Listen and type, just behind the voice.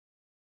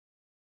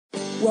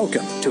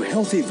Welcome to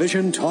Healthy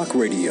Vision Talk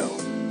Radio,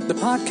 the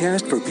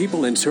podcast for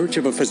people in search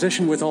of a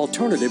physician with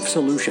alternative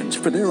solutions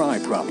for their eye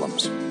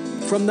problems.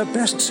 From the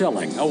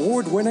best-selling,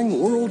 award-winning,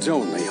 world's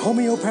only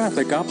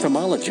homeopathic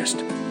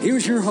ophthalmologist,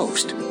 here's your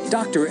host,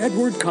 Dr.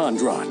 Edward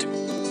Condrot.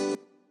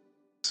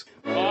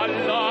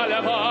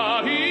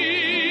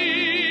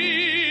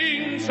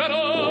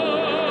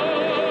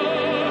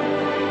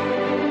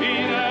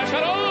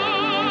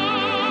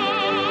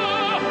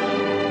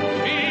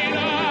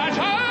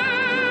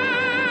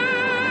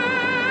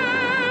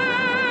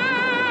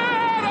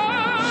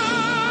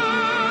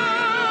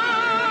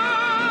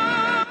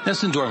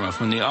 Nessun Dorma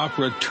from the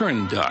opera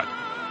Turandot.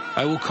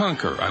 I will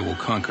conquer, I will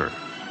conquer.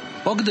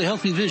 Welcome to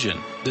Healthy Vision,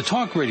 the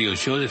talk radio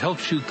show that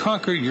helps you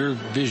conquer your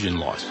vision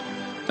loss.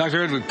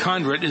 Dr. Edward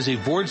Condrot is a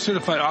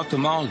board-certified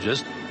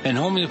ophthalmologist and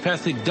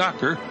homeopathic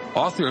doctor,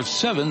 author of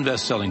 7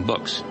 best-selling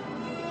books.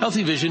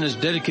 Healthy Vision is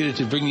dedicated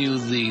to bring you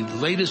the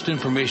latest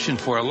information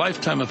for a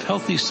lifetime of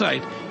healthy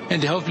sight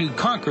and to help you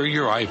conquer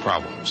your eye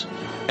problems.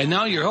 And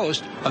now your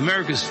host,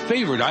 America's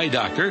favorite eye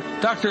doctor,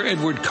 Dr.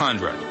 Edward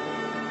Condrot.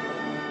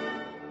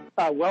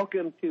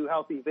 Welcome to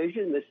Healthy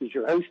Vision. This is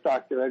your host,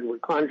 Dr.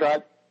 Edward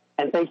Condrot,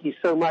 and thank you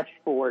so much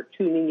for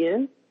tuning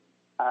in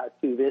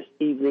to this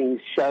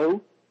evening's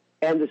show.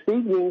 And this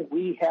evening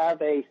we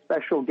have a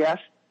special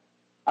guest,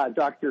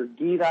 Dr.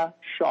 Geeta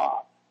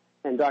Shah.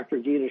 And Dr.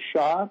 Geeta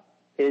Shah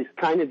is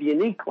kind of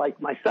unique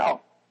like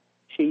myself.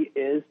 She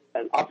is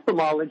an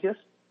ophthalmologist,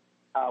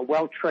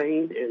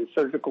 well-trained in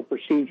surgical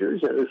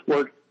procedures, and has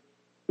worked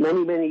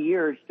many, many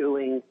years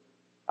doing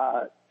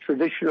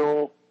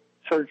traditional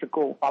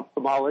surgical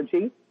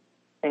ophthalmology,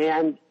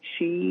 and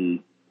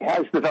she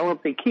has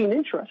developed a keen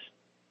interest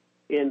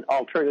in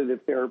alternative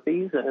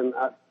therapies, and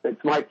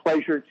it's my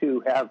pleasure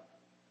to have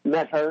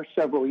met her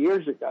several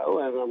years ago,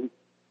 and I'm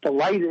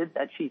delighted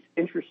that she's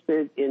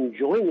interested in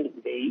joining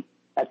me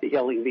at the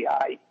Healing the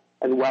Eye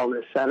and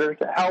Wellness Center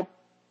to help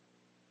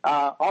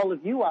all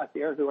of you out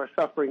there who are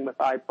suffering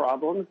with eye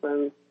problems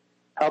and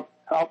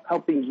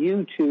helping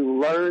you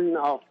to learn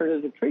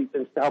alternative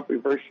treatments to help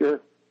reverse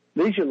your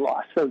vision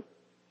loss. So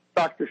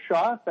Dr.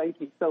 Shah,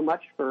 thank you so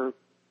much for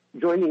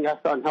joining us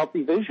on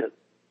Healthy Vision.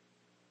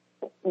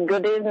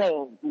 Good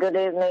evening. Good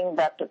evening,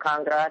 Dr.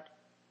 Condrot.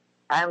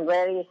 I'm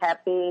very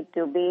happy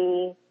to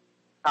be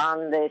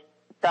on this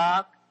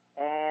talk,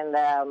 and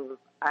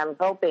I'm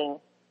hoping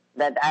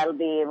that I'll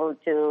be able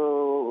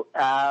to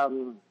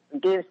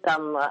give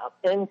some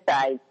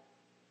insight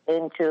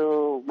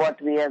into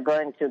what we are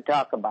going to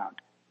talk about.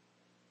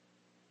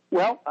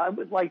 Well, I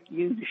would like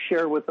you to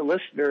share with the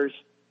listeners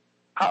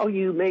how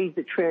you made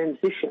the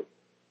transition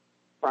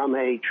from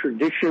a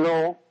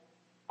traditional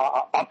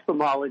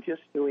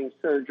ophthalmologist doing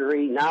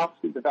surgery now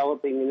to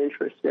developing an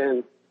interest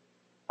in,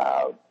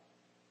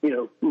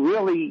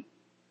 really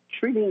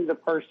treating the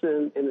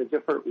person in a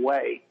different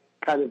way,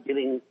 kind of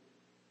getting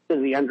to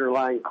the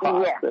underlying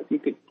cause. Yeah. So if you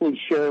could please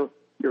share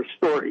your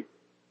story.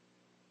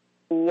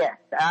 Yes.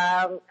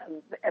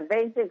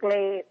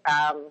 Basically,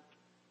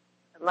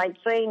 my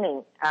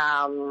training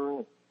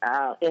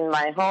in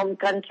my home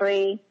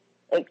country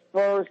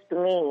exposed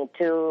me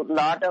to a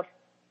lot of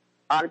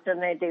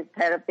alternative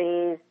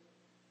therapies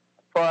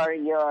for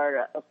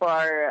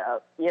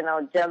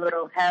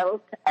general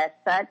health as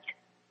such.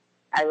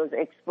 I was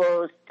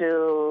exposed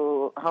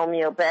to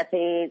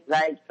homeopathy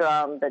right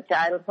from the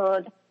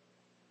childhood,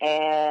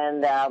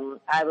 and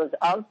I was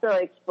also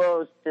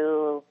exposed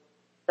to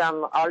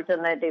some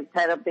alternative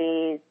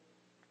therapies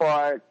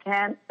for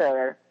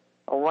cancer.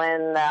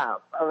 When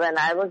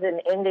I was in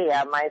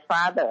India, my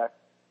father,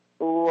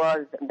 who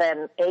was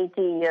then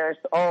 80 years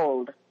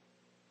old,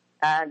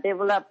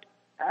 developed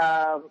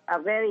a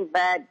very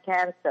bad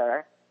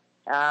cancer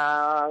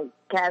of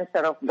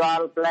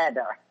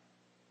gallbladder.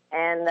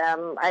 And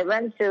I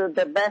went to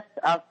the best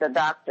of the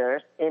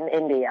doctors in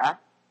India.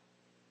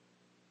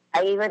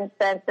 I even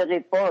sent the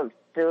report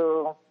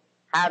to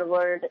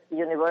Harvard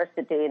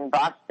University in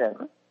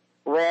Boston,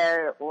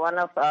 where one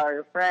of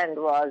our friends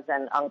was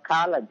an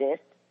oncologist.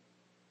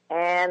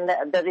 And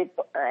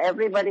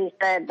everybody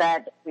said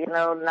that,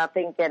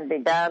 nothing can be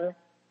done.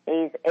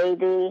 He's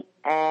 80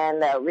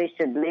 and we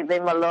should leave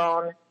him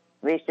alone.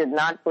 We should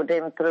not put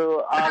him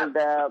through all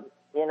the,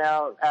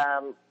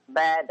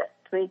 bad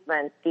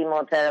treatments,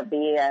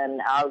 chemotherapy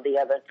and all the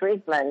other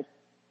treatments.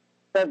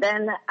 So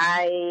then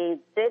I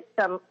did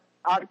some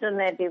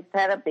alternative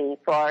therapy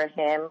for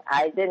him.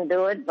 I didn't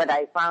do it, but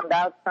I found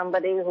out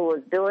somebody who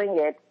was doing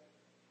it,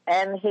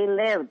 and he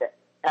lived.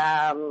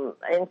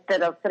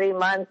 Instead of 3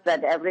 months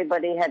that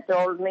everybody had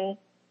told me,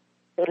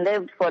 he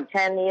lived for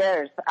 10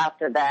 years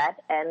after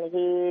that, and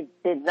he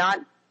did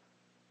not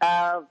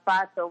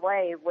pass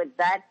away with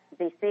that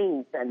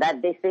disease.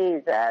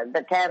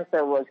 The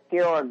cancer was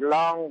cured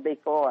long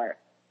before.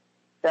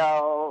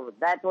 So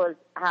that was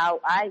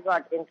how I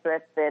got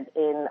interested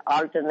in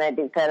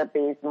alternative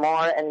therapies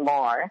more and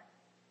more.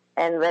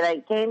 And when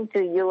I came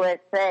to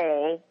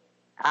USA,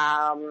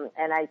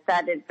 and I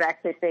started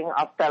practicing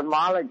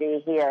ophthalmology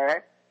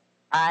here,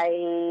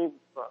 I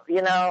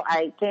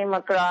came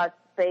across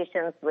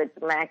patients with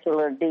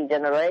macular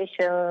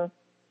degeneration,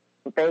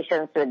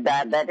 patients with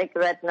diabetic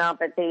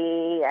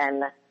retinopathy,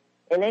 and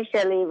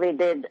initially we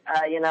did,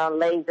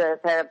 laser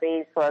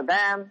therapies for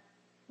them.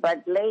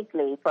 But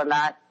lately, for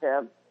last,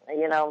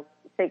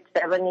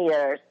 6-7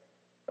 years,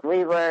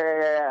 we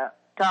were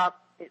talked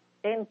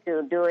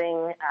into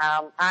doing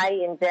eye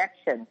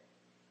injections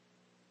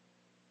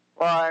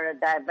for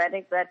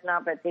diabetic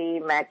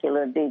retinopathy,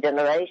 macular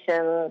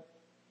degeneration,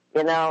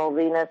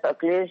 venous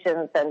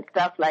occlusions and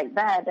stuff like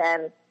that.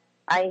 And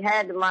I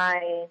had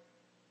my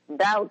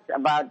doubts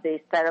about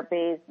these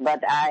therapies,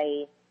 but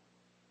I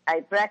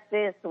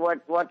practiced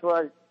what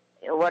was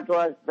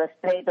the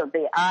state of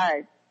the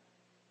art.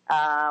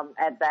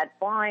 At that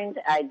point,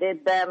 I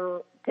did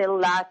them till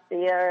last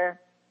year.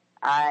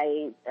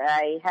 I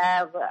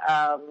have,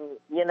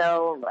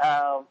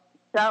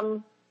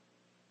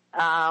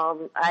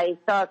 I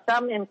saw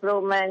some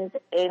improvement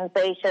in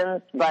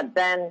patients, but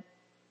then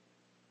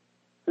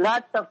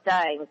lots of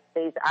times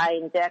these eye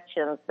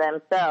injections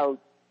themselves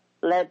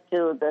led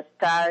to the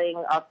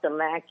scarring of the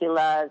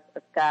maculas,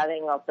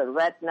 scarring of the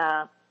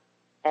retina,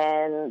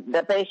 and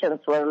the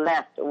patients were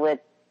left with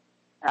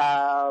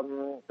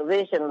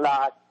vision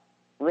loss,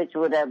 which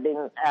would have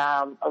been,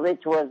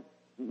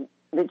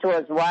 which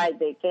was why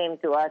they came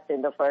to us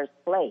in the first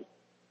place.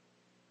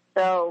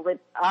 So with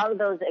all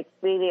those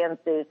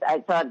experiences, I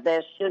thought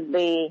there should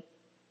be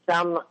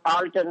some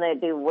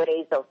alternative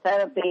ways of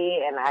therapy,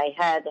 and I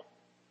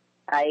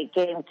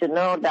came to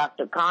know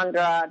Dr.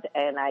 Conrad,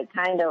 and I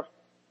kind of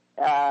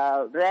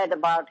read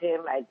about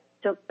him. I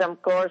took some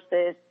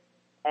courses,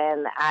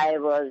 and I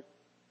was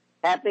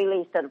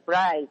happily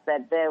surprised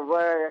that there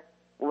were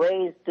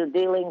ways to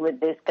dealing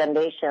with these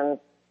conditions,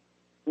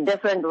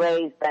 different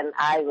ways than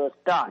I was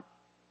taught.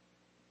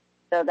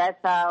 So that's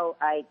how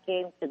I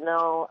came to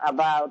know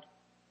about,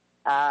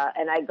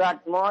 and I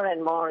got more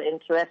and more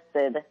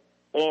interested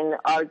in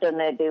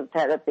alternative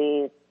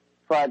therapies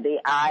for the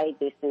eye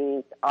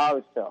disease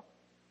also.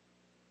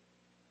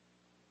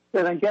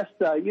 And I guess,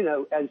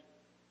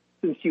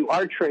 since you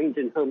are trained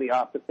in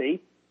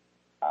homeopathy,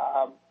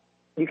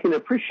 you can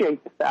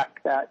appreciate the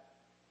fact that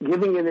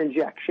giving an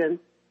injection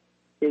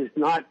is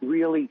not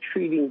really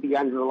treating the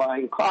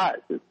underlying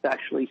cause. It's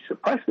actually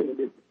suppressing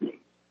the disease.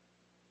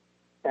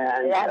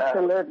 And,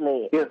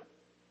 absolutely.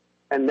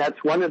 And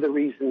that's one of the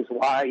reasons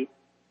why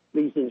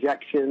these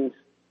injections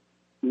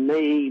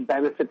may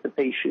benefit the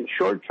patient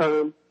short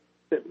term,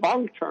 but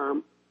long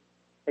term,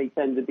 they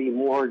tend to be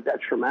more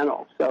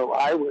detrimental. So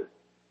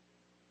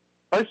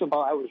first of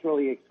all, I was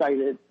really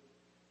excited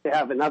to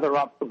have another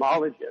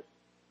ophthalmologist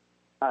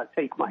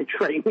take my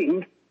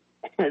training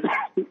and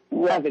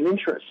have an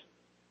interest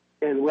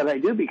in what I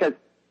do, because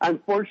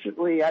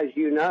unfortunately, as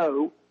you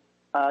know,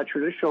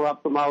 traditional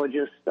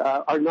ophthalmologists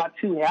are not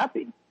too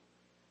happy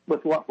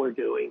with what we're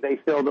doing. They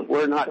feel that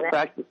we're not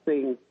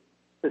practicing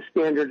the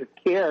standard of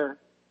care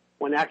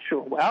when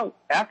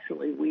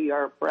actually we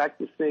are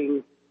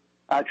practicing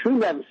true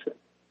medicine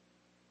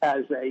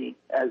as a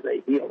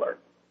healer.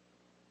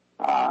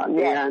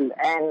 And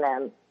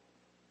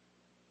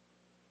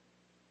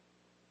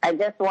I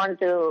just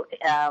want to,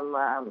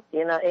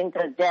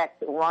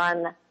 interject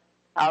one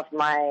of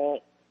my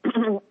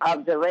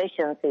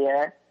observations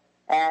here.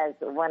 As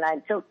when I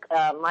took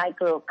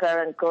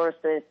microcurrent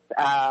courses,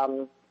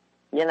 I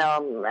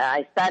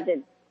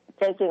started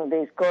taking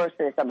these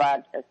courses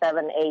about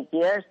 7-8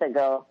 years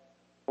ago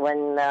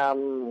when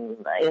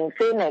in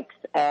Phoenix,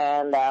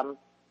 and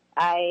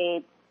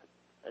I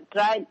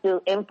tried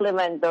to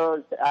implement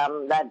those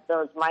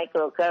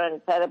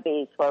microcurrent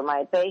therapies for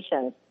my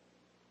patients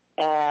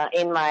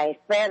in my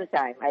spare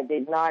time. I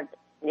did not,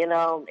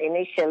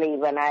 initially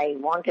when I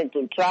wanted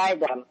to try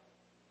them,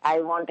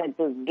 I wanted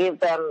to give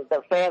them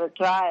the fair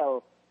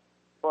trial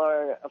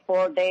for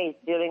 4 days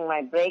during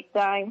my break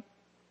time,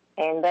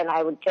 and then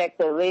I would check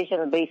the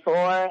vision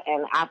before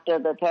and after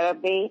the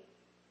therapy,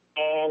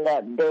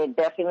 and they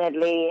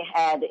definitely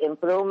had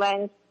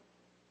improvements,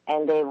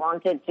 and they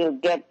wanted to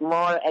get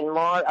more and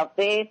more of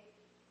this.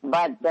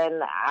 But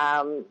then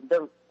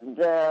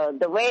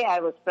the way I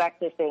was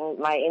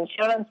practicing, my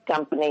insurance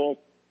companies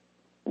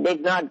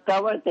did not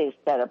cover these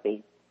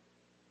therapies.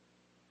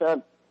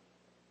 So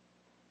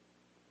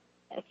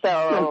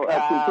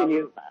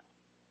continue.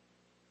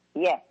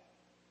 Yes.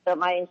 So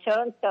my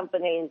insurance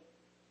companies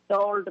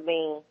called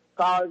me,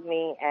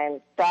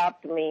 and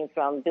stopped me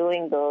from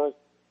doing those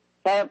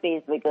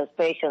therapies because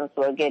patients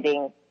were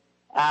getting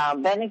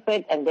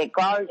benefit, and they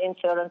called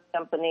insurance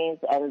companies,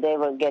 and they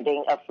were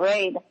getting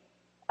afraid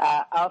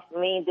of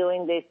me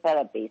doing these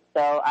therapies.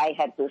 So I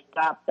had to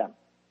stop them.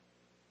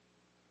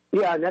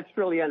 Yeah, and that's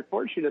really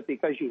unfortunate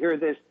because you hear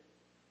this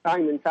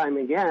time and time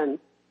again.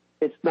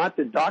 It's not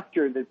the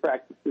doctor that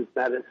practices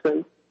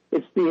medicine.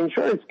 It's the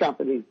insurance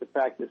companies that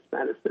practice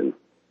medicine.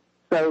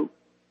 So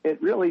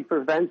it really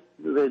prevents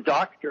the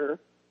doctor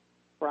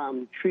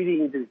from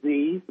treating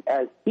disease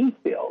as he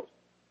feels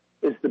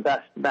is the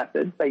best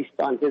method based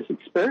on his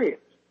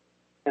experience.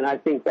 And I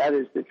think that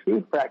is the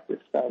true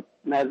practice of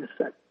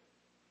medicine.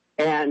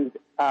 And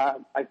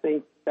I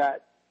think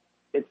that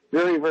It's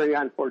very, very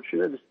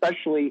unfortunate,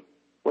 especially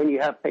when you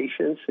have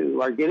patients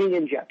who are getting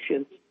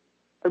injections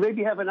or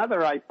maybe have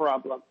another eye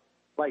problem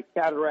like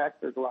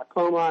cataract or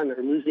glaucoma and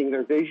they're losing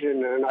their vision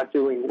and are not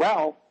doing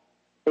well.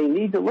 They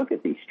need to look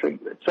at these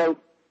treatments. So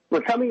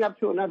we're coming up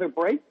to another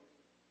break,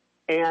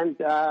 and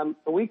when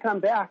we come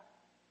back,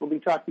 we'll be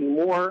talking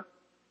more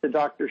to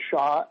Dr.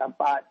 Shah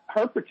about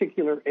her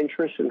particular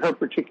interest and her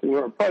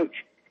particular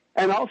approach.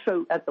 And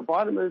also, at the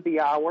bottom of the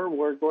hour,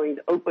 we're going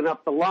to open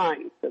up the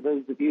line. So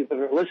those of you that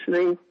are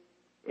listening,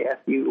 if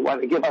you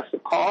want to give us a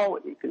call,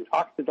 you can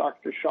talk to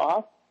Dr.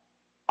 Shah.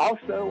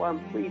 Also, I'm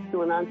pleased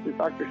to announce that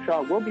Dr.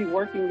 Shah will be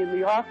working in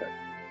the office,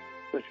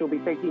 so she'll be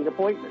taking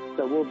appointments.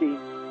 So we'll be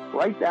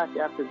right back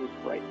after this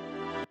break.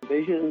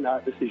 Vision,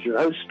 this is your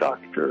host,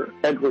 Dr.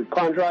 Edward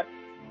Condrat.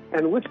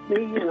 And with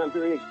me, and I'm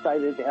very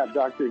excited to have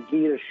Dr.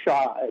 Geeta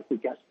Shah as a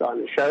guest on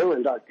the show.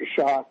 And Dr.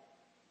 Shah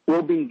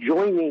will be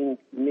joining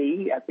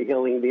me at the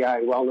Healing the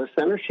Eye Wellness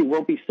Center. She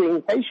will be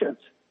seeing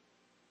patients.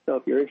 So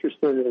if you're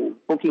interested in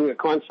booking a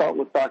consult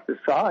with Dr.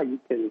 Shah, you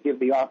can give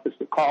the office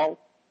a call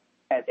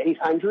at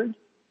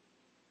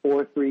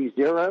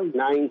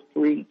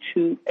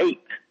 800-430-9328.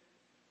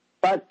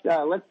 But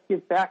let's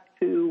get back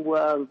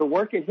to the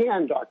work at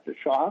hand, Dr.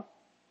 Shah.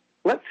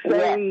 Let's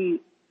say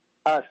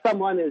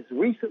someone is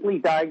recently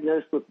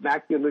diagnosed with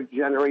macular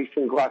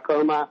degeneration,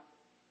 glaucoma,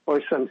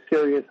 or some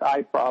serious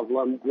eye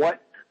problem.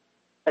 What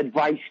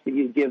advice do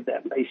you give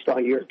them based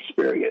on your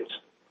experience?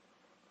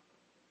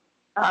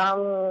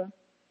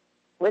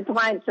 With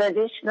my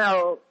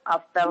traditional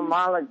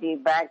ophthalmology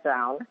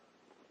background,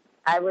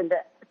 I would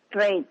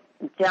straight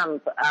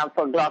jump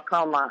for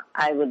glaucoma.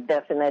 I would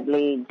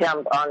definitely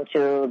jump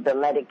onto the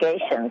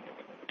medications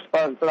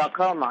for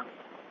glaucoma.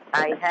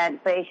 I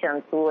had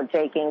patients who were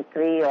taking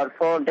 3 or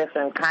 4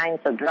 different kinds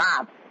of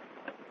drops.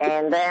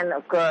 And then,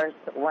 of course,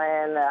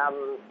 when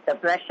the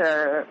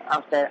pressure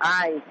of their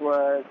eyes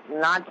was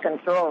not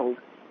controlled,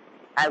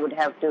 I would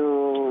have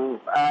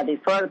to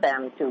refer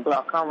them to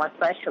glaucoma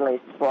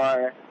specialists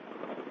for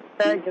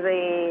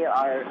surgery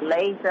or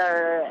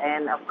laser.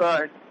 And, of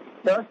course,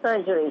 those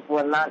surgeries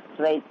were not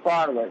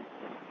straightforward.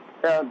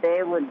 So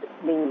they would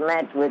be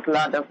met with a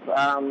lot of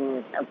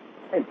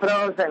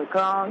pros and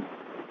cons.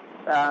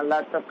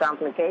 Lots of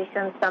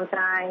complications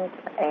sometimes,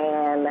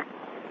 and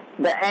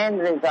the end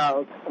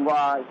result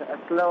was a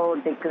slow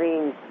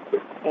decrease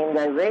in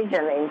the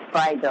vision in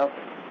spite of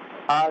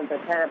all the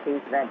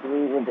therapies that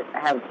we would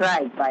have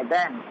tried by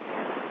then.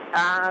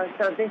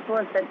 So this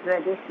was the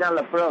traditional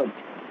approach.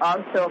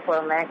 Also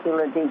for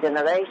macular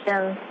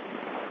degeneration,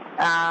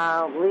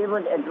 we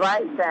would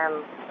advise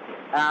them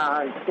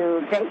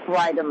to take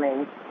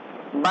vitamins,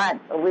 but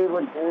we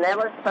would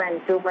never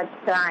spend too much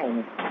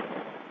time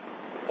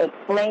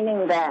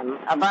explaining them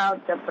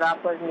about the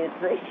proper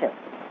nutrition.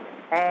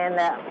 And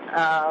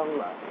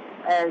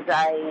as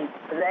I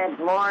read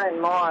more and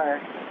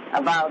more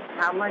about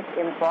how much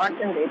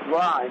important it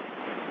was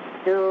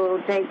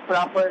to take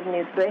proper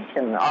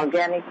nutrition,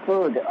 organic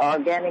food,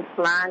 organic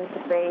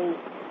plant-based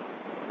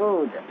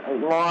food,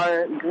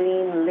 more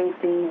green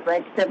leafy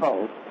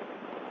vegetables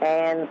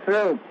and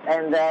fruits,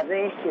 and the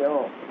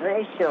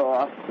ratio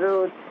of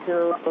fruits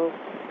to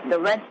the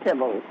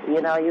vegetables.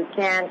 You know, you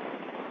can't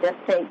just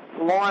take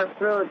more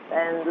fruits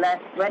and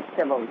less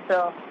vegetables.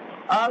 So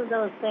all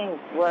those things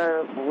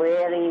were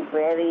very,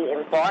 very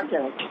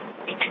important.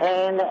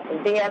 And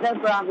the other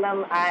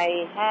problem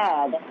I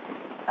had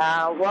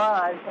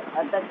was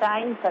the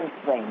time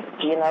constraint.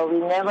 You know, we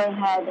never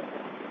had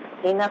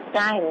enough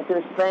time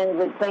to spend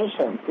with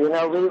patients. You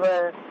know, we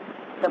were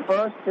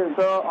supposed to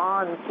go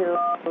on to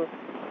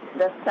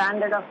the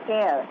standard of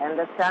care, and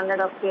the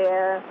standard of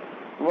care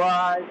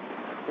was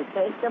to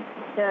take the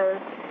picture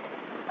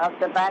of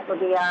the back of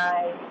the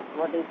eye,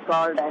 what is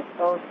called as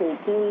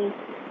OCT,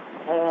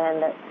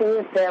 and see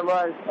if there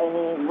was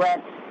any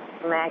wet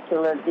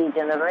macular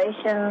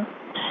degeneration,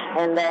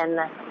 and then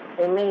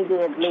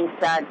immediately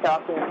start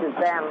talking to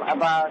them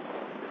about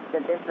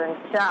the different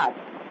shots.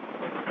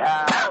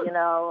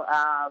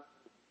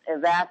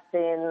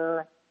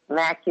 Avastin,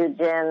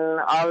 Macugen,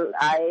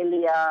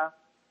 Eylea,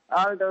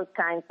 all those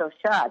kinds of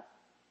shots.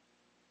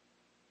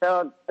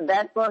 So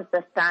that was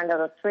the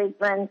standard of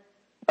treatment,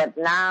 but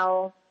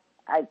now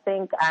I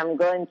think I'm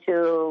going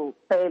to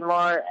pay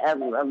more, a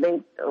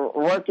bit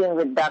working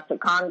with Dr.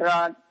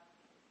 Conrad.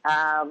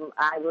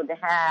 I would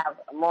have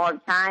more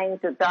time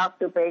to talk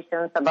to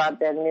patients about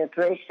their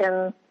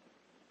nutrition.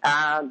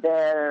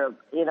 Their,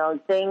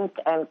 zinc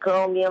and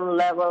chromium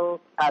levels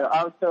are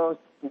also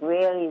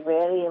very,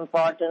 very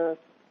important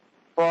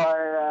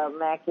for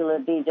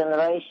macular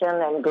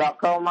degeneration and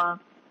glaucoma.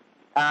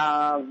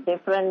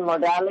 Different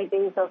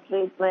modalities of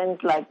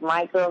treatment like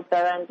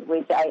microcurrent,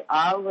 which I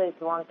always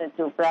wanted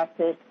to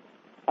practice,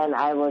 and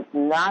I was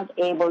not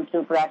able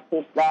to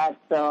practice that.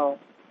 So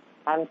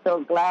I'm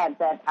so glad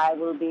that I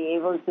will be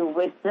able to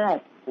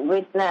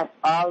witness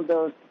all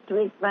those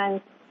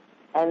treatments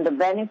and the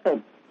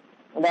benefits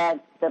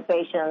that the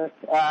patients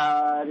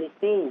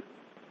receive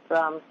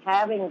from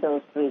having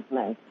those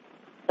treatments.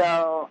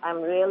 So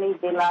I'm really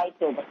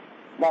delighted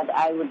that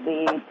I would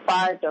be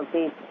part of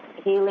this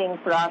healing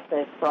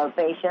process for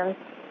patients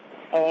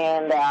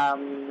and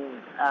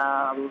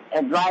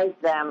advise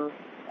them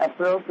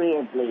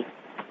appropriately.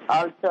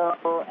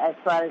 Also, as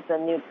far as the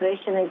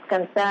nutrition is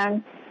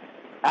concerned,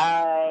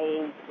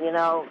 I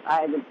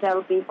would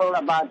tell people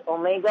about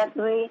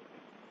omega-3,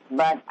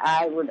 but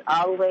I would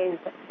always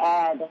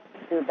add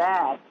to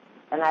that,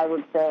 and I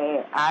would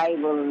say I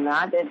will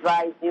not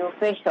advise you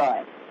fish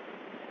oil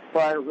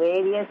for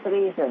various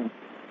reasons,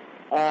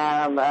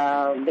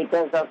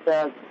 because of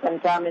the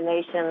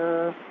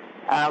contamination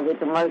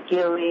with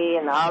mercury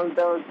and all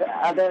those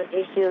other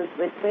issues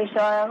with fish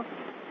oil.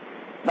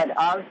 But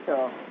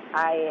also,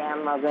 I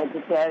am a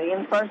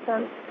vegetarian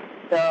person,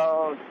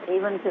 so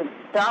even to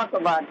talk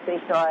about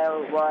fish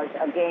oil was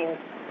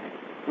against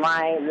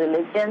my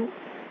religion.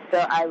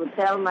 So I would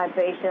tell my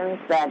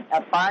patients that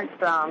apart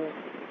from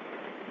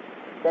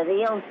the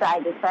real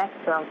side effects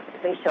from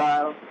fish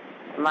oil,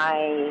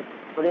 my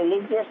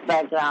religious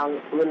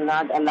background will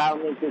not allow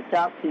me to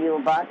talk to you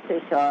about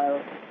fish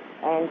oil.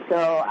 And so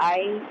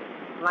I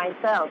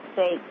myself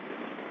take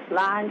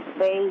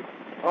plant-based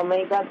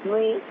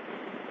omega-3,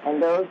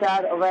 and those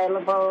are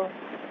available,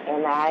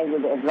 and I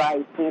would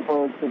advise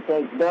people to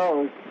take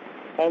those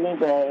any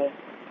day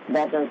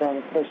better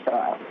than fish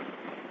oil.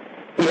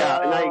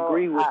 Yeah, and I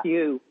agree with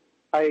you.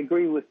 I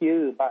agree with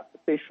you about the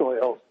fish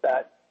oils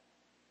that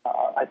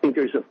I think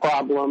there's a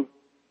problem.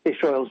 Fish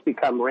oils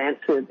become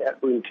rancid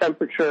at room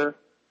temperature.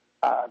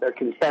 They're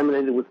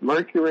contaminated with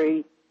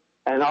mercury,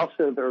 and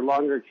also they're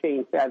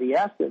longer-chain fatty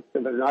acids, so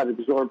they're not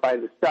absorbed by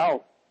the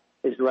cell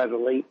as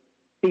readily.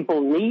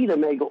 People need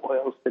omega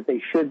oils, but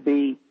they should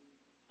be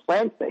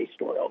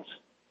plant-based oils.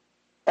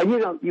 And,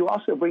 you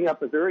also bring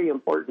up a very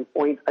important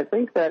point. I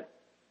think that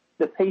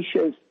the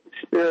patient's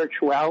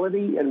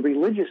spirituality and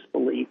religious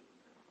belief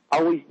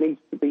always needs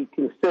to be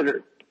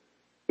considered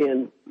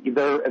in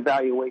their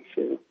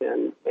evaluation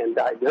and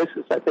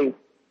diagnosis. I think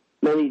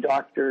many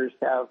doctors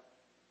have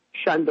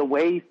shunned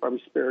away from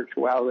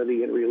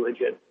spirituality and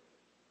religion,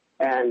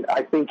 and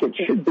I think it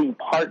should be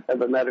part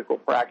of a medical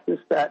practice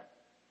that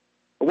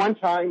one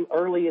time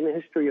early in the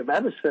history of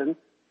medicine,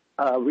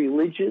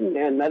 religion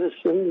and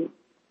medicine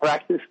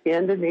practiced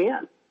hand in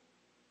hand.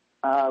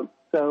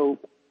 So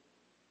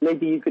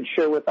maybe you could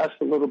share with us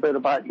a little bit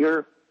about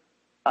your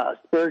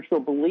spiritual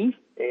belief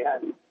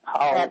and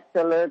how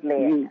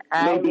absolutely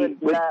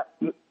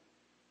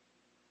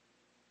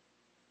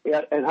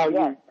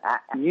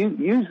you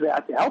use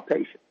that to help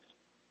patients.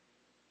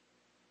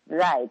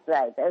 Right.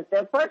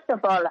 So first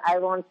of all, I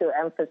want to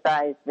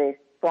emphasize this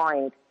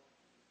point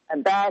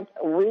that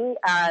we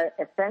are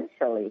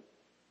essentially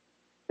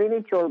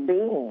spiritual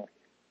beings.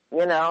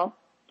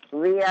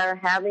 We are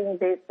having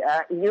this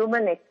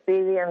human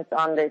experience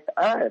on this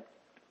earth,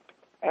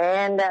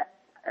 and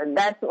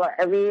that's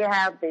what we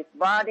have: this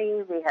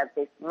body, we have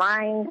this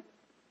mind,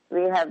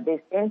 we have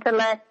this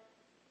intellect,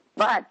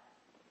 but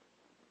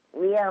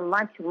we are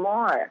much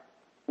more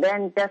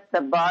than just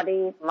the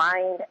body,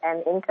 mind,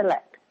 and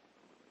intellect.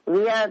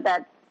 We are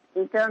that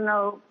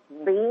eternal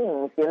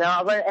beings,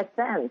 our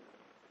essence.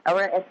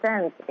 Our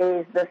essence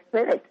is the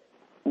spirit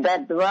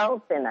that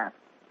dwells in us,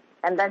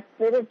 and that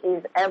spirit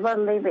is ever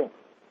living.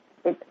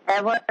 It's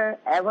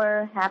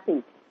ever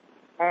happy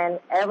and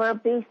ever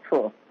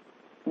peaceful.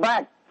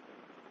 But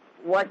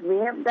what we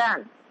have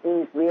done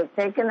is we have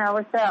taken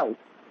ourselves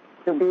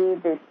to be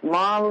this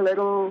small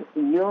little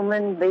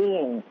human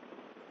being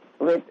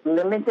with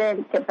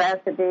limited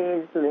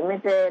capacities,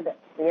 limited,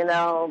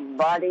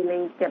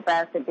 bodily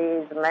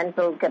capacities,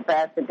 mental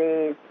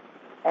capacities,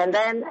 and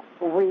then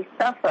we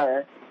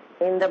suffer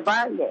in the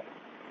bargain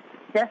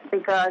just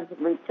because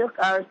we took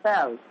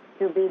ourselves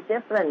to be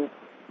different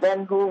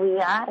than who we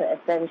are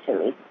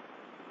essentially.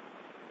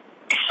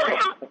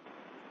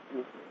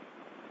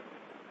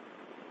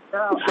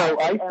 So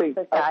I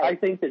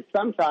think that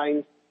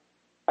sometimes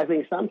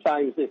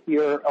if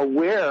you're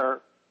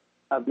aware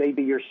of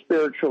maybe your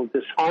spiritual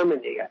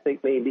disharmony, I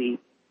think maybe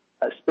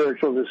a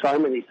spiritual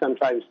disharmony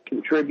sometimes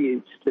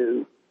contributes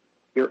to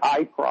your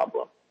eye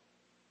problem.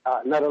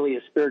 Not only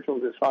a spiritual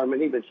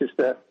disharmony, but just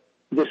a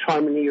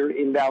disharmony or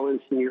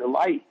imbalance in your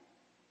life.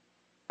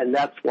 And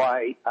that's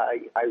why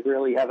I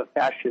really have a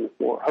passion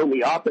for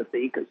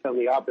homeopathy, because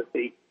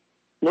homeopathy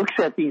looks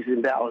at these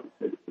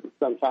imbalances.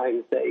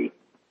 Sometimes a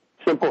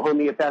simple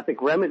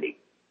homeopathic remedy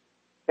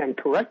can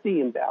correct the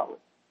imbalance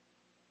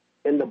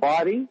in the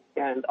body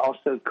and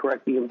also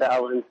correct the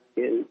imbalance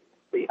in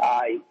the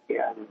eye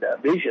and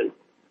vision,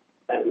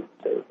 and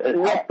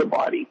help the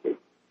body to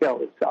heal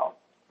itself.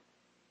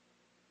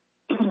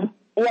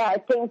 Yeah, I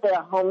think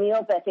the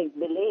homeopathic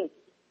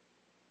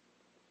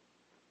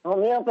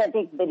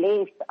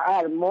beliefs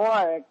are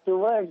more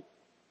towards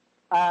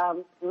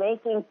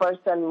making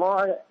person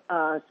more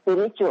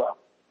spiritual,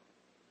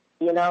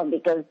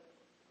 because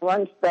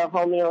once the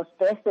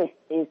homeostasis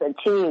is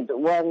achieved,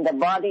 when the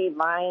body,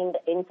 mind,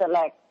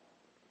 intellect,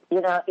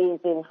 is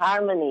in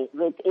harmony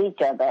with each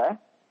other,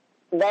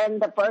 then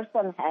the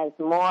person has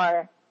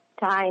more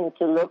time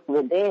to look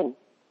within,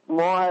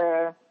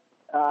 more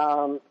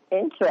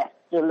interest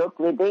to look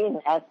within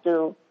as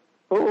to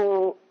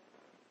who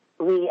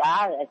we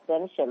are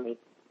essentially.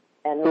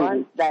 And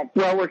once that...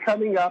 Well, we're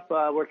coming up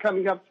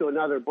to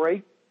another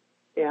break,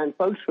 and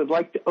folks would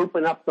like to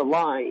open up the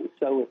line.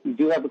 So if you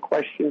do have a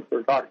question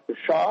for Dr.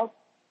 Shah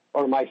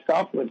or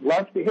myself, we'd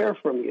love to hear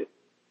from you.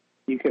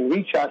 You can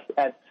reach us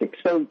at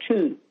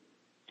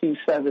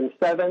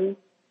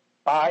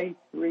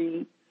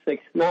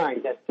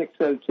 602-277-5369. That's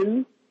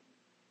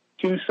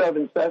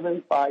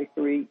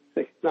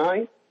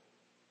 602-277-5369.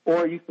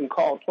 Or you can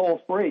call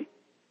toll-free,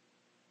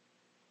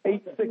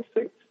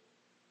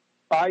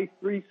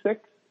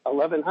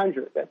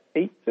 866-536-1100. That's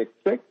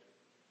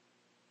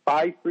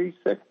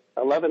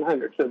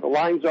 866-536-1100. So the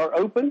lines are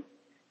open,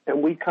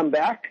 and we come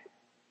back.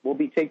 We'll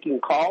be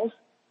taking calls.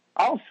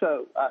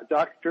 Also,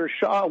 Dr.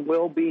 Shah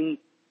will be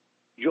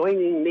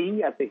joining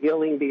me at the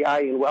Healing the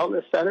Eye and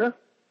Wellness Center.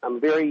 I'm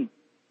very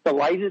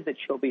delighted that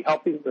she'll be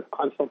helping with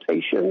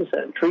consultations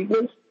and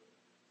treatments.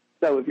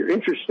 So if you're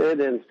interested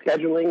in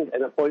scheduling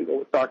an appointment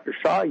with Dr.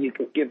 Shah, you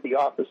can give the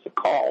office a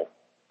call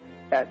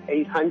at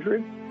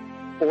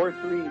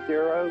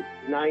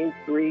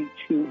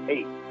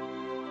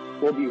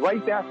 800-430-9328. We'll be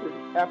right back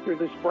after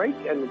this break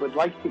and would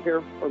like to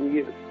hear from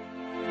you.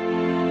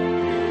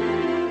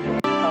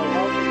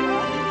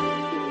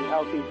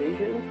 Healthy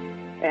Vision,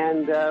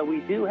 and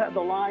we do have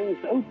the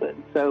lines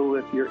open. So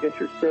if you're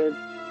interested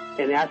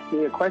in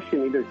asking a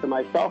question either to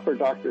myself or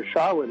Dr.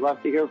 Shah, we'd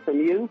love to hear from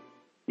you.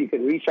 You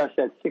can reach us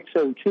at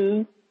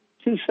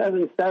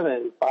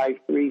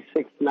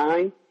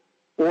 602-277-5369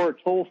 or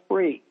toll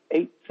free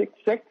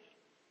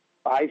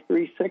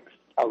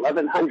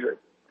 866-536-1100.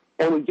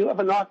 And we do have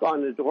a knock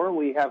on the door.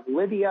 We have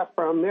Lydia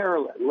from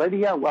Maryland.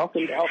 Lydia,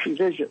 welcome to Healthy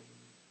Vision.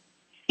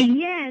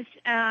 Yes,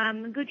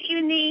 good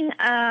evening,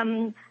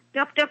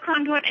 Dr.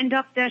 Conrad and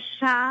Dr.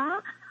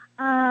 Shah.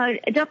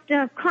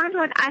 Dr.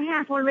 Conrad, I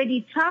have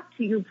already talked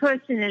to you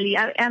personally.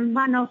 I am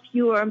one of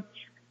your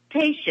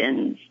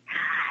patients.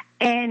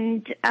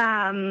 And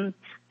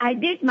I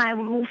did my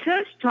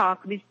first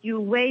talk with you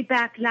way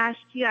back last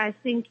year, I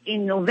think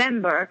in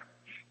November.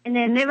 And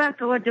I never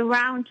got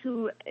around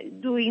to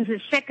doing the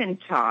second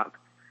talk.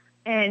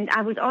 And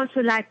I would also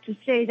like to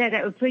say that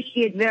I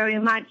appreciate very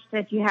much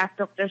that you have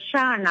Dr.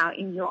 Shah now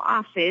in your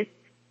office.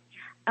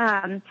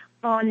 On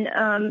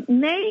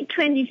May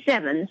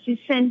 27th, you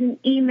sent an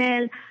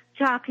email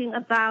talking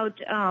about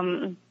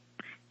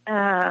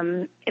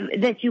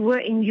that you were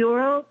in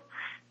Europe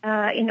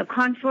in a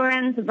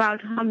conference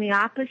about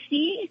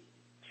homeopathy,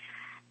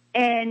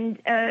 and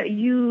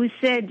you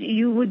said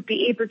you would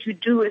be able to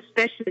do a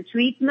special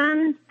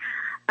treatment.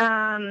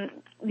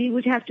 We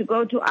would have to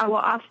go to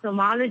our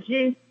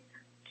ophthalmologist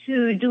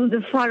to do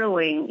the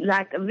following,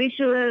 like a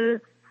visual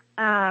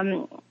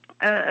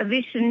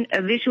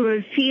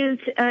field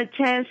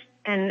test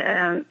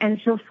and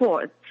so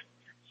forth.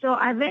 So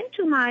I went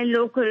to my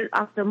local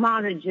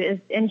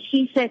ophthalmologist, and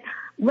she said,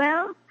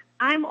 well,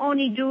 I'm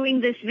only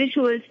doing this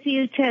visual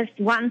field test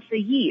once a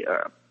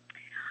year.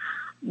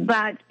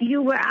 But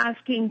you were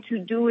asking to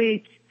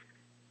do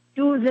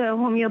the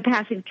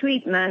homeopathic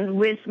treatment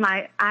with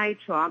my eye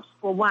drops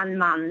for 1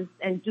 month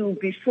and do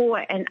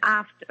before and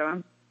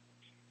after.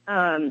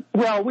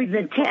 Well, we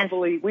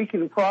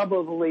can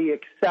probably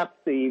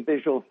accept the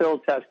visual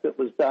field test that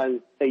was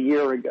done a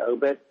year ago,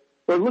 but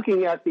we're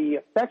looking at the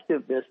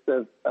effectiveness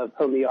of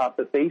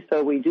homeopathy,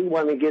 so we do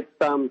want to get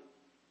some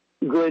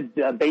good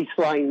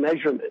baseline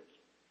measurements,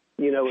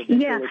 visual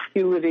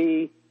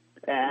acuity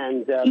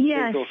and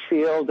visual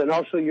field, and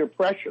also your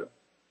pressure,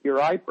 your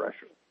eye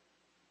pressure.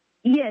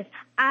 Yes,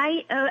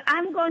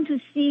 I'm going to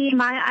see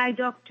my eye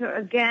doctor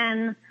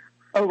again.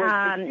 Oh, wait,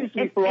 excuse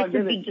me for 1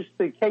 minute, just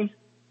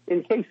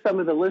in case some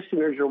of the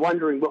listeners are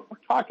wondering what we're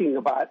talking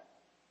about.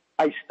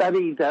 I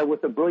studied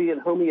with a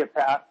brilliant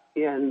homeopath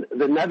in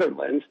the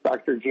Netherlands,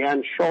 Dr.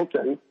 Jan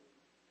Scholten,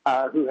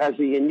 who has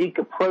a unique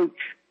approach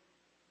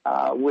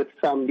with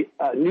some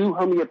new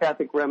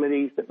homeopathic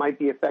remedies that might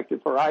be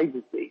effective for eye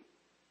disease.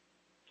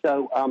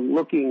 So I'm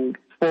looking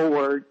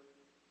forward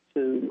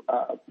to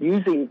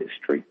using this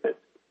treatment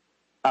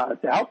to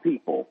help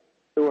people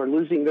who are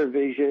losing their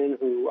vision,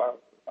 who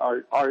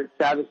aren't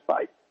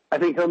satisfied. I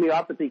think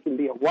homeopathy can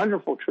be a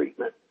wonderful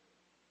treatment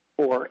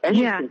for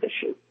any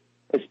condition,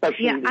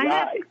 especially the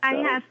eye.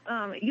 I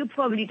have, you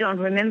probably don't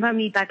remember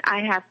me, but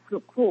I have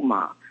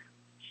glaucoma.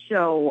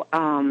 So,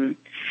 I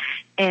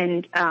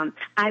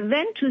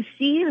went to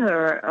see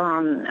her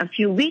a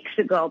few weeks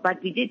ago,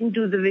 but we didn't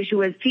do the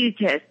visual field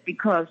test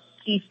because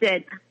she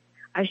said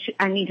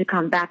I need to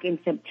come back in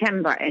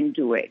September and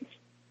do it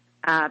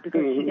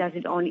because she does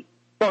it only.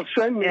 Well,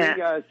 send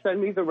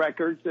me the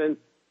records, and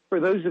for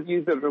those of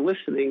you that are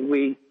listening,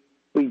 we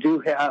do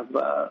have.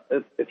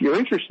 If you're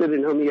interested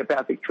in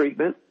homeopathic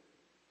treatment,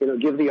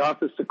 give the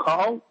office a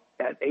call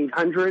at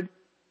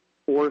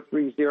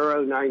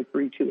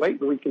 800-430-9328,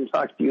 and we can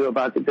talk to you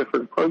about the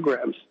different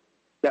programs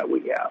that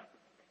we have.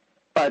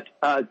 But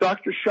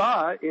Dr.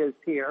 Shah is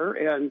here,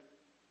 and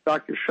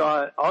Dr.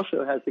 Shah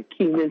also has a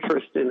keen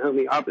interest in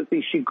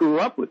homeopathy. She grew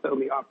up with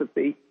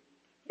homeopathy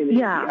in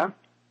India,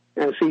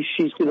 and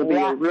she's going to be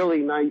a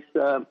really nice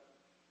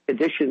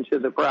addition to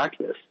the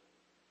practice.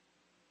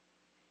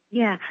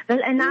 Yeah, well,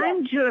 and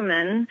I'm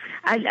German.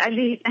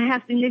 I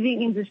have been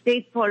living in the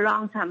States for a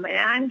long time, and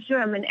I'm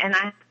German, and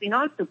I've been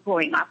also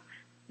growing up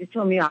with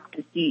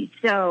homeopathy.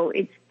 So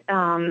it's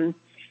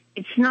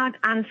not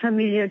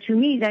unfamiliar to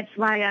me. That's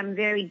why I'm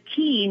very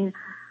keen,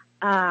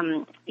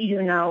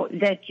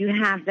 that you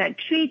have that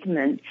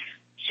treatment.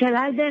 Shall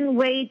I then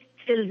wait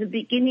till the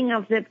beginning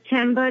of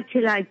September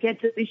till I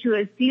get the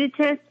visual field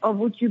test, or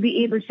would you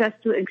be able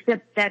just to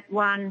accept that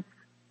one?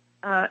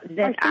 I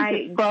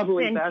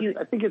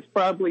think it's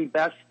probably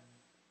best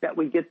that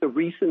we get the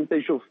recent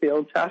visual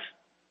field test,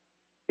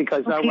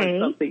 because I want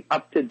something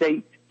up to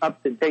date,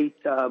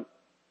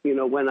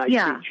 when I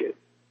teach you.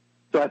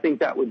 So I think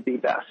that would be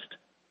best.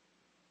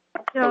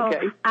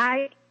 So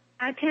I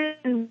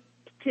can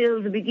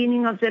till the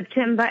beginning of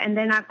September, and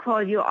then I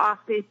call your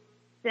office,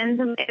 send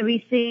them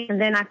everything,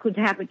 and then I could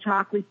have a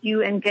talk with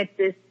you and get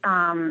this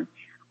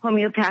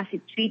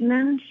homeopathic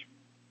treatment.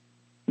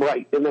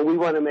 Right, and then we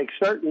want to make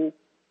certain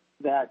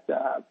that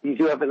you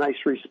do have a nice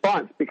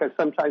response, because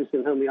sometimes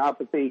in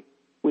homeopathy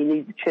we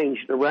need to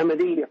change the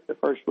remedy if the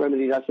first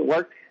remedy doesn't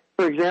work.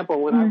 For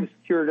example, when I was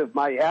cured of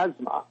my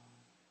asthma,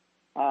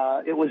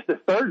 it was the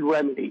third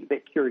remedy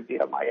that cured me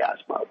of my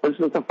asthma. It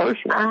wasn't the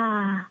first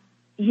one.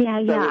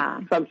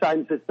 So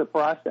sometimes it's the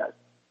process.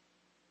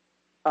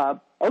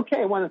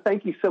 Okay, I want to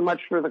thank you so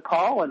much for the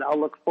call, and I'll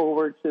look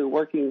forward to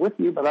working with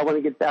you, but I want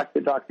to get back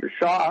to Dr.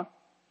 Shah.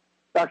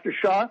 Dr.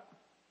 Shah,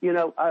 you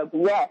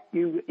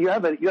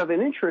have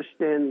an interest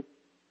in,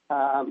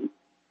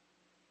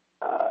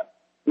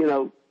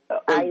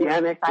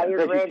 organic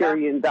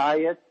vegetarian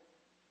diet,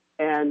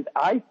 and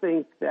I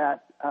think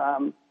that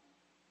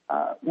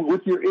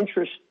with your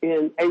interest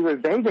in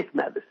Ayurvedic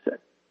medicine,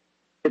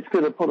 it's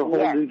going to put a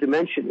whole new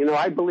dimension.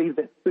 I believe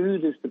that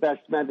food is the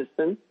best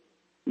medicine.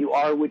 You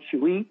are what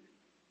you eat.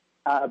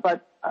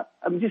 But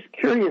I'm just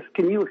curious,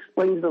 can you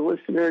explain to the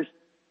listeners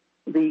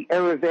the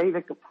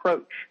Ayurvedic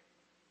approach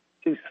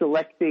to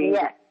selecting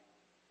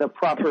the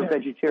proper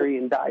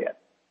vegetarian diet?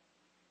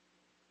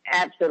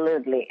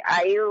 Absolutely.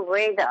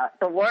 Ayurveda,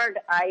 the word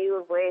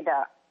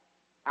Ayurveda,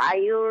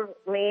 Ayur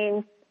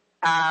means,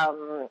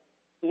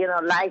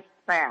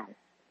 lifespan,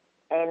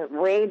 and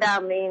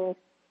Veda means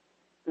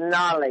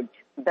knowledge,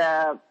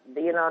 the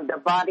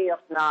body of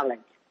knowledge.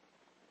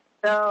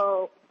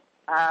 So,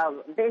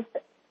 this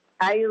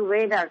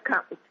Ayurveda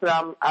comes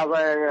from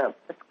our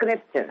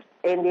scriptures,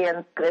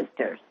 Indian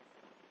scriptures.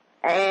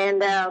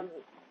 And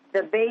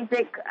the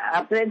basic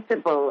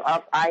principle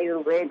of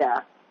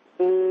Ayurveda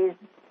is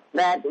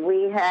that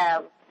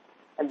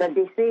the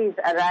disease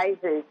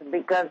arises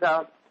because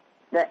of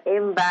the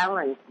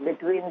imbalance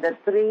between the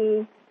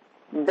three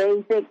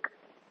basic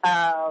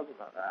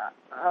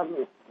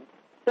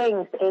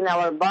things in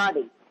our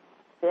body.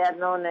 They are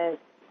known as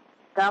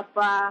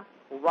Kapha,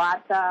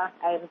 Vata,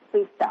 and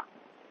Pitta.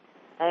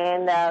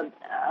 And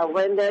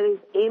when there is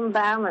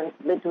imbalance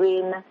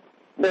between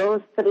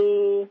those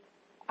three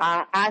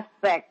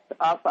aspects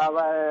of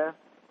our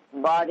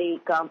body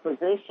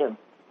composition,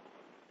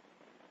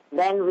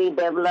 then we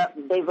develop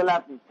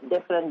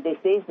different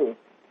diseases.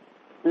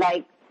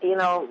 Like,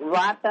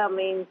 Vata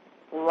means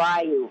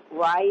Vayu.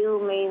 Vayu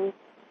means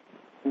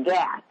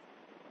gas,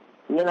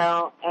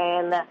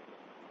 and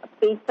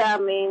Pitta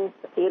means,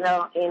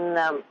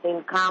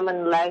 in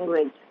common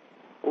language,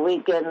 we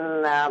can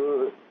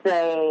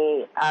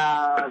say,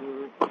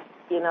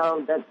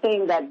 the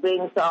thing that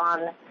brings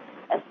on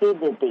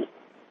acidity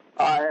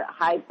or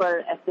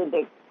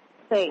hyperacidic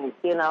things,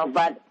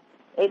 but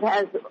it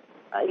has,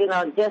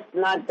 just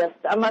not the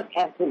stomach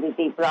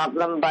acidity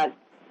problem, but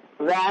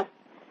vast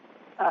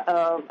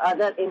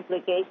other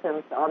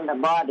implications on the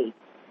body.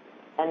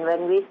 And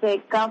when we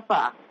say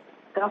Kapha,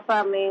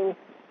 Kapha means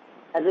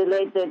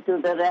related to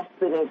the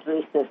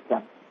respiratory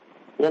system.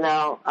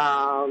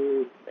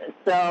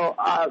 So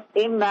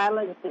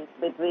imbalances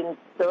between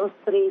those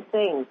three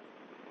things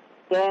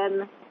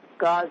can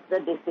cause the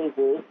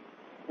diseases.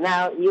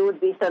 Now, you would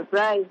be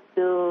surprised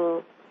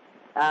to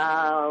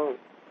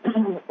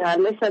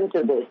listen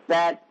to this,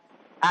 that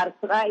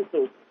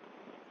arthritis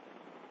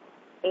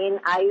in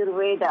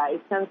Ayurveda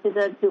is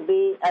considered to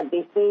be a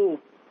disease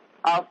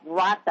of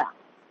Vata.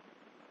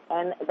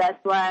 And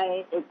that's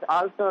why it's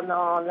also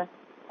known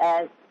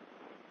as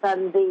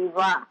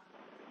Sandhiva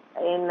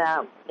in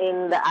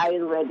the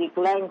Ayurvedic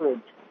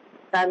language.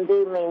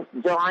 Sandhi means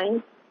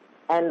joint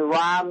and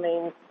Va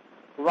means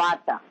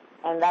Vata.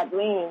 And that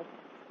means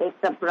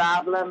it's a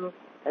problem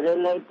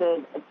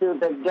related to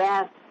the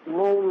gas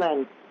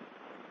movement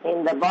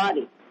in the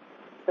body.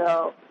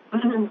 So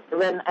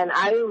when an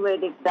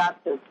Ayurvedic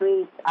doctor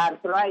treats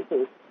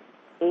arthritis,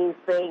 he's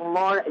paying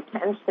more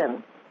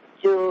attention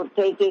to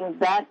taking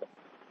that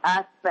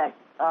aspect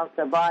of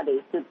the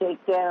body, to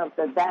take care of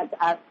that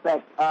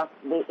aspect of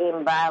the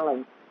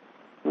imbalance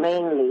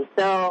mainly.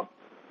 So,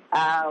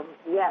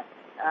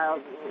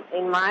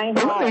 in my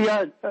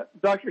home...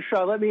 Dr.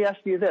 Shah, let me ask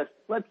you this.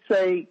 Let's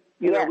say,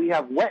 we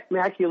have wet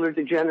macular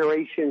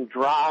degeneration,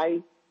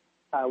 dry.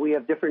 We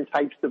have different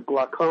types of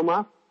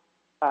glaucoma.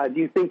 Do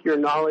you think your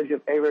knowledge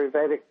of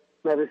Ayurvedic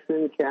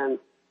medicine can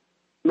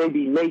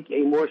maybe make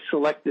a more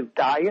selective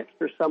diet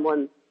for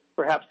someone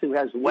perhaps who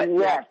has wet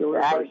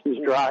vascular versus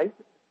dry?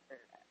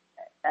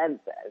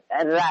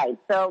 Right.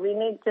 So we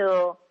need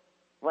to,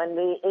 when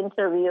we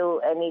interview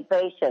any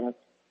patient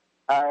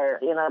or,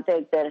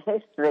 take their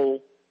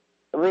history,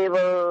 we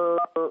will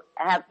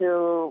have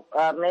to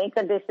make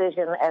a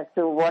decision as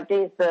to what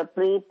is the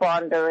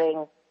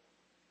prepondering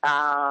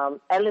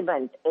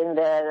element in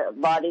their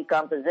body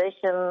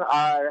composition,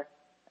 or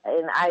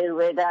in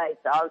Ayurveda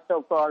it's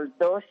also called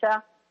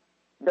dosha.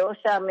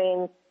 Dosha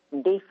means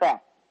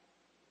defect.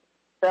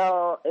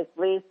 So if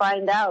we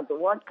find out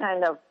what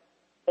kind of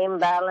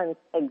imbalance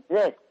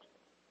exists,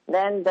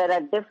 then there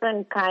are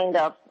different kind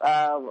of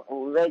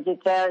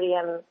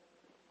vegetarian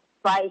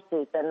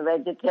spices and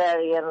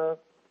vegetarian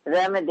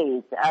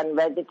remedies and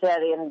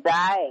vegetarian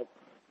diets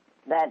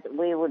that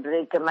we would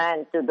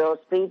recommend to those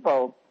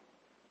people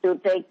to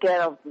take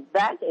care of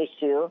that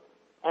issue.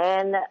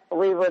 And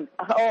we would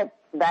hope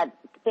that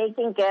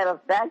taking care of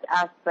that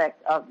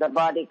aspect of the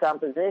body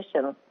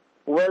composition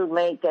will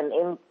make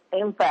an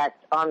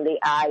impact on the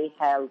eye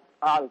health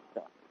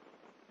also.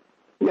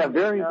 Yeah,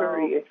 very,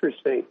 very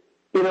interesting.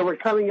 We're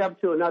coming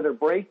up to another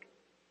break.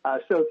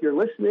 So if you're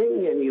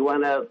listening and you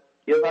want to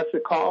give us a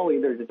call,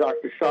 either to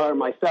Dr. Shah or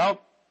myself,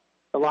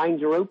 the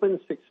lines are open,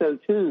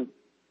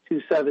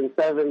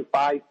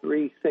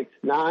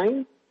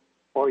 602-277-5369,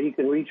 or you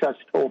can reach us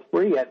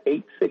toll-free at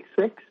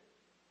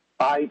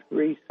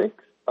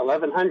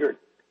 866-536-1100.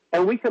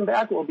 And when we come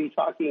back, we'll be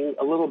talking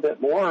a little bit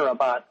more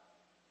about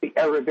the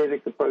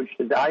Ayurvedic approach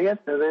to diet,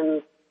 and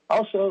then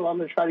also I'm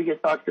going to try to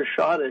get Dr.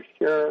 Shah to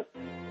share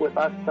with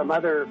us some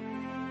other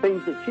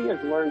things that she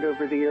has learned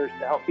over the years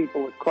to help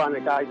people with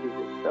chronic eye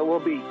disease. So we'll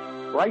be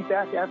right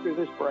back after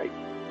this break.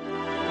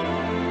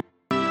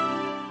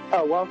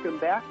 Welcome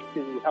back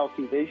to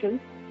Healthy Vision.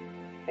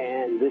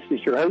 And this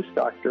is your host,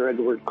 Dr.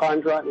 Edward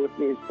Condrot. With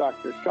me is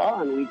Dr.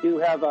 Shah, and we do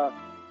have a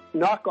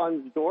knock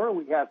on the door.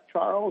 We have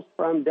Charles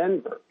from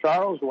Denver.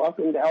 Charles,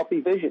 welcome to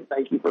Healthy Vision.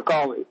 Thank you for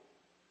calling.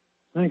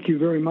 Thank you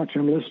very much.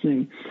 I'm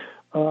listening.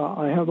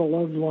 I have a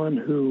loved one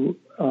who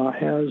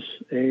has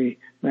a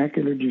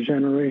macular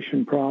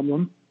degeneration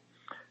problem,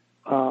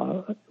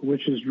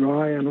 which is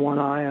dry in one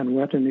eye and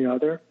wet in the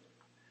other.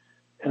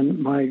 And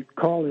my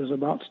call is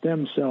about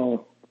stem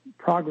cell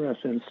progress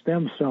in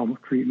stem cell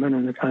treatment,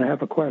 and I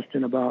have a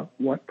question about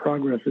what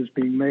progress is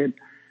being made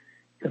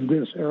in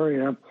this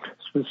area.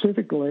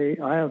 Specifically,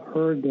 I have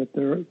heard that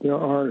there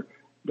are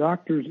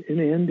doctors in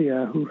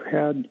India who've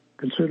had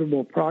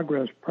considerable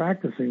progress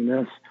practicing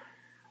this.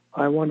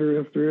 I wonder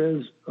if there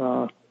is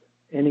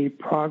any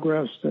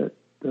progress that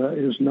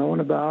is known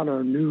about,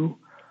 or new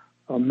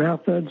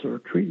methods or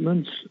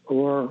treatments,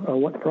 or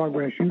what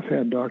progress you've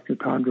had, Dr.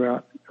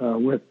 Condrat,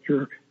 with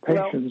your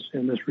patients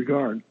in this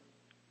regard.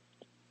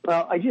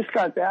 Well, I just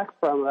got back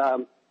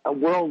from a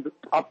World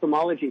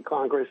Ophthalmology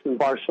Congress in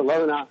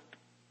Barcelona,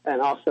 and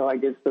also I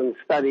did some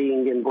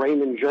studying in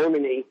Bremen,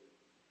 Germany,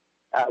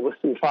 with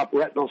some top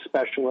retinal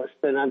specialists.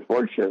 And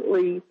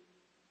unfortunately,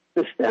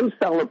 the stem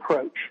cell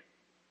approach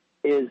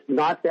is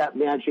not that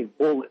magic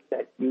bullet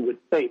that you would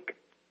think.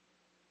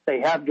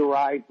 They have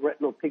derived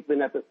retinal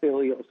pigment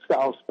epithelial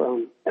cells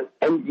from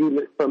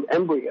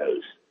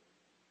embryos,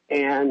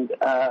 and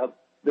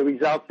the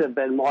results have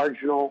been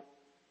marginal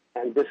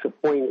and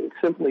disappointing,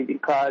 simply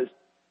because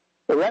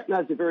the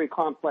retina is a very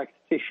complex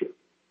tissue,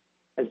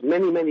 has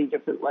many, many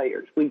different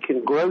layers. We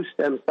can grow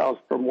stem cells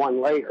from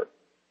one layer,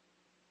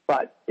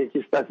 but it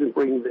just doesn't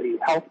bring the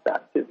health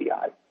back to the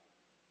eye.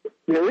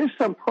 There is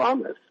some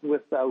promise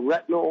with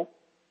retinal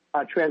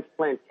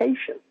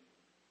transplantation,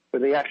 where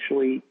they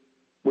actually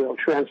will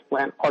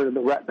transplant part of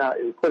the retina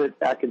and put it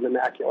back in the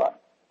macula.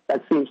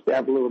 That seems to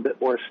have a little bit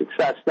more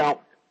success.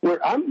 Now, where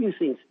I'm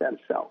using stem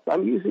cells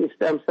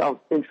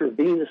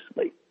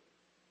intravenously.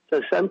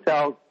 So stem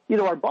cells,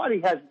 our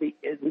body has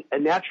a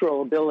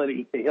natural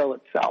ability to heal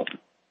itself.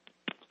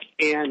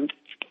 And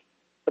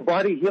the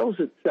body heals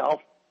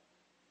itself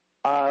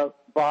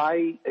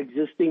by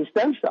existing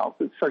stem cells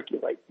that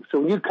circulate.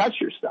 So when you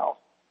cut yourself,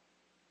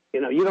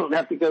 you don't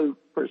have to go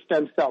for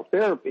stem cell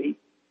therapy.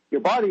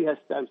 Your body has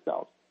stem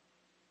cells,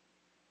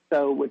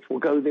 so which will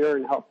go there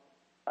and help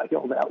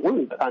heal that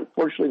wound. But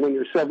unfortunately, when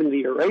you're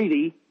 70 or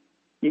 80,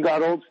 you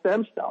got old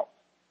stem cells.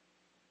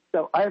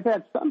 So I've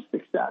had some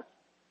success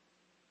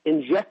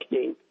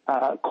injecting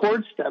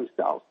cord stem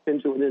cells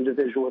into an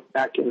individual with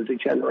macular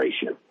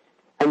degeneration.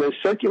 And those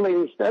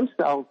circulating stem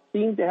cells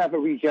seem to have a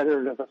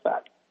regenerative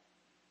effect.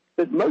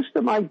 But most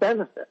of my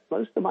benefit,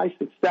 most of my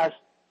success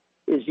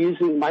is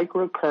using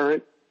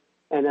microcurrent,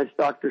 and as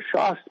Dr.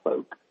 Shah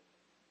spoke,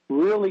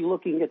 really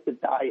looking at the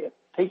diet,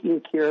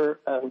 taking care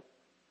of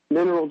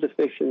mineral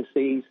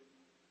deficiencies.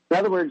 In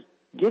other words,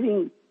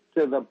 getting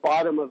to the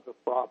bottom of the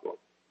problem.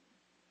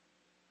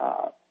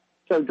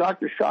 So,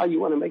 Dr. Shah,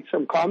 you want to make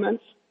some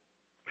comments?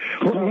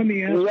 Well, let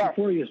me ask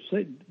before you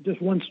say,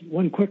 just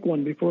one quick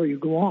one before you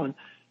go on.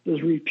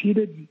 Does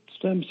repeated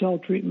stem cell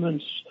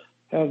treatments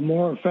have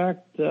more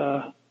effect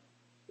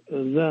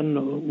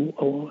then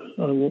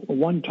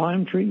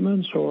one-time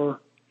treatments, or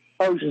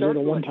is it a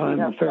one-time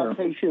affair?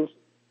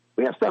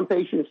 We have some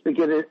patients that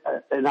get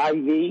an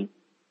IV,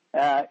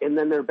 and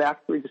then they're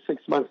back 3 to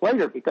 6 months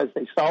later because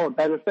they saw a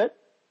benefit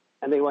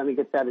and they want to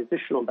get that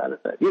additional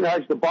benefit. You know,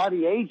 as the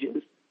body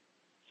ages,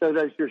 so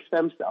does your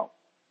stem cell.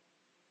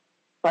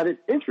 But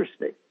it's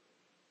interesting.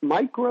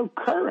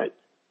 Microcurrent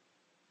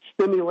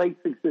stimulates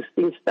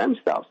existing stem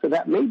cells. So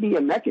that may be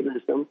a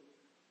mechanism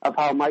of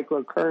how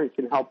microcurrent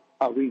can help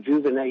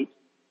rejuvenate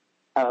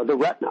the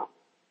retina.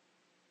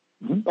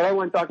 Mm-hmm. But I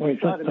want Dr.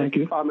 Shah to make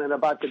a comment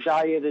about the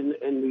diet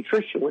and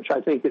nutrition, which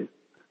I think is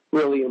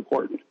really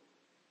important.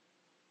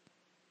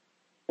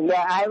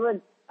 Yeah, I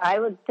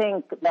would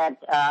think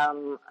that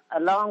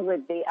along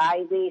with the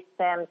IV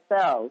stem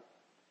cells,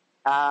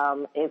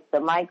 if the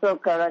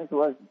microcurrent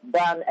was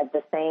done at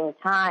the same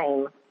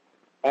time,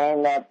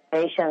 and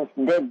patients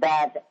did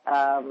that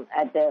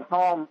at their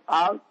home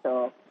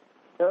also,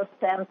 those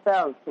stem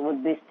cells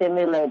would be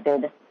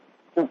stimulated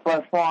to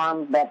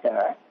perform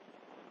better.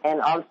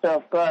 And also,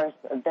 of course,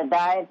 the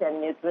diet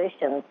and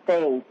nutrition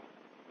stays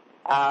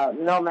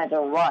no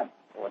matter what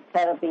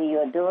therapy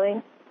you're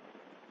doing.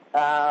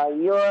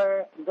 You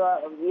are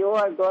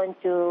going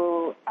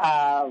to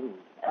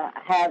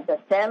have the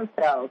stem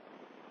cells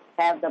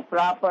have the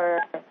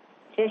proper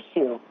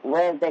tissue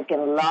where they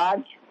can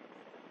lodge,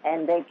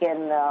 and they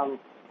can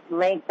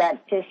make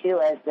that tissue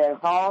as their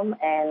home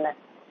and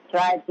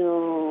try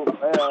to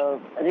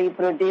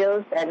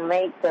reproduce and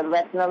make the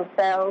retinal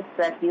cells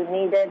that you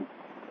needed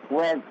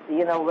with,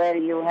 where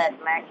you had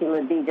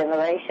macular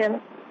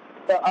degeneration.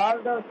 So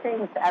all those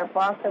things are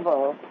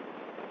possible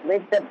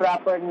with the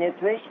proper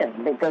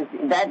nutrition, because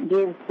that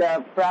gives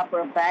the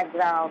proper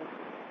background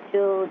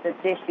to the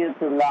tissue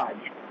to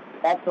lodge.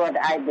 That's what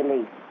I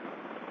believe.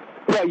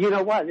 Yeah, you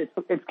know what? It's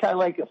kind of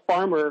like a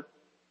farmer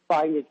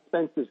buying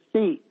expensive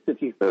seeds.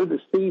 If you throw the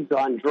seeds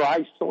on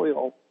dry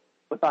soil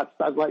without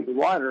sunlight and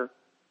water,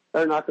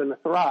 they're not going to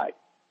thrive.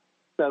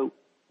 So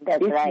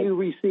if you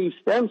receive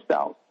stem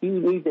cells, you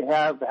need to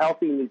have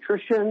healthy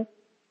nutrition,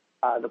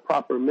 the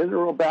proper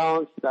mineral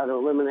balance, you got to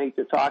eliminate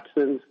the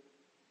toxins.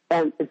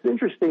 And it's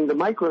interesting, the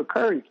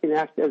microcurrent can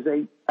act as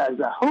a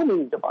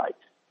homing device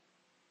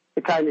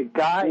to kind of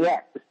guide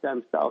the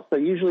stem cells. So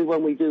usually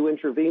when we do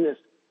intravenous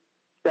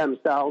stem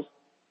cells,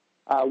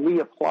 we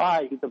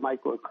apply the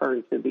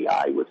microcurrent to the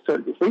eye with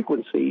certain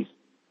frequencies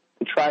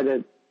to try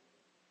to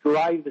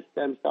drive the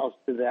stem cells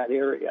to that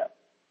area.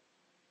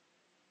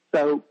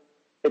 So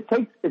it's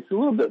a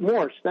little bit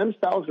more. Stem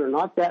cells are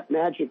not that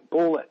magic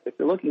bullet. If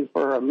you're looking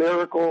for a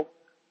miracle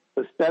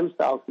with stem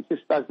cells, it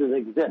just doesn't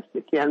exist.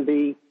 It can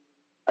be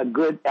a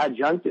good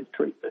adjunctive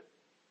treatment,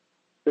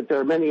 but there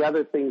are many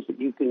other things that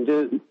you can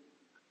do.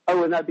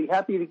 Oh, and I'd be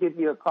happy to give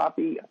you a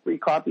free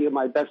copy of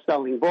my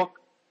best-selling book,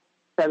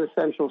 10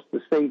 Essentials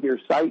to Save Your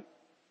Sight.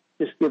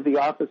 Just give the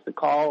office a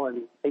call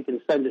and they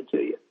can send it to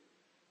you.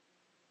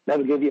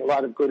 That'll give you a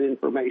lot of good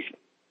information.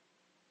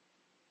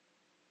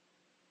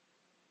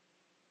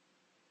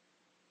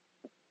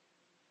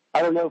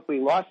 I don't know if we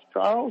lost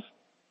Charles.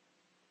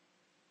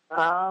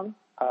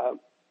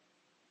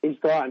 He's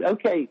gone.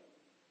 Okay.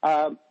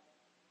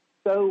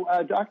 So,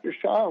 Dr.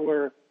 Shah,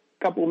 we're a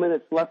couple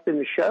minutes left in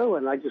the show,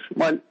 and I just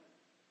want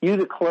you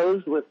to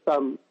close with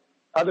some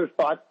other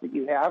thoughts that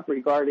you have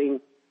regarding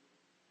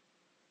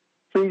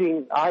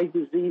treating eye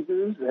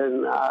diseases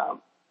and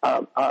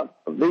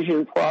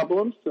vision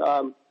problems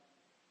that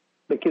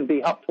can be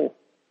helpful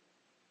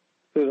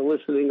to the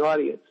listening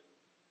audience.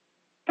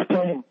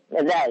 Right.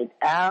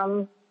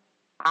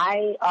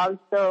 I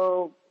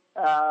also,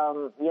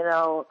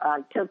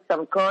 took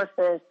some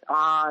courses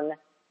on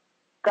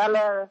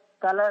color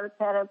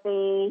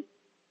therapy,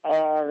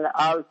 and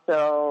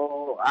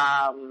also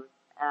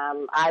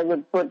I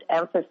would put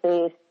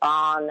emphasis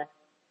on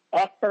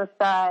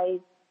exercise,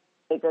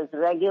 because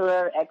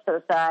regular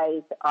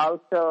exercise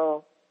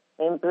also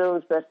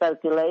improves the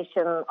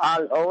circulation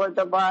all over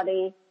the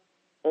body,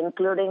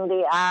 including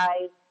the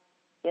eyes,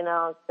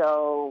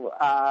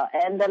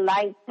 and the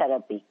light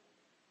therapy.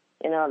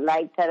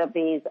 Light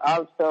therapy is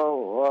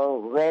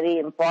also very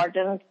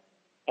important,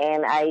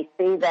 and I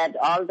see that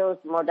all those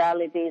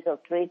modalities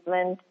of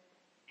treatment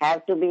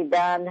have to be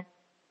done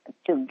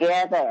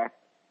together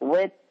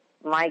with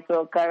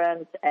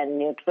microcurrents and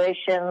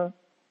nutrition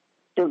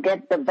to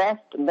get the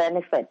best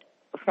benefit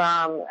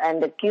from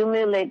and the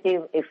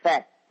cumulative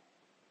effect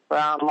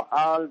from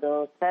all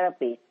those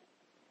therapies.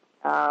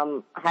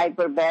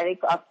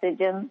 Hyperbaric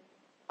oxygen,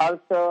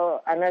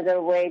 also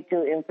another way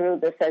to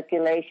improve the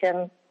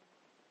circulation.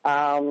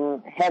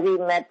 Heavy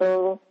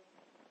metal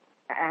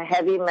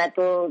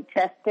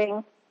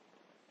testing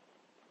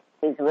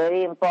is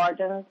very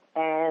important,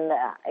 and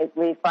if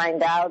we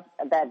find out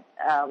that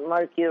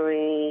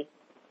mercury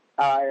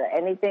or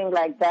anything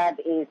like that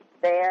is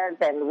there,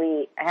 then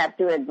we have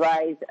to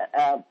advise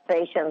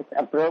patients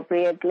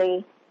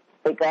appropriately,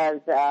 because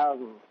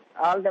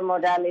all the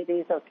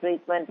modalities of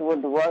treatment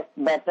would work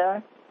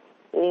better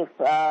if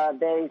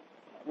there is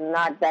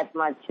not that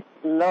much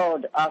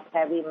load of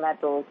heavy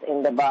metals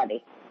in the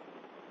body.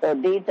 So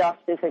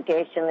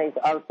detoxification is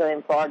also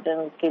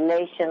important.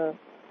 Chelation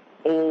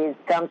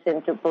comes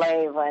into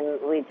play when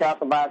we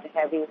talk about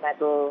heavy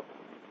metal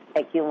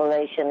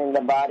accumulation in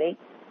the body.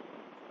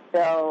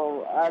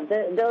 So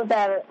those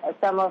are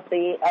some of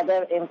the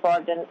other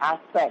important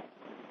aspects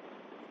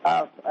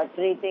of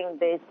treating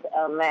this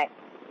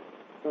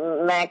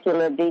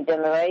macular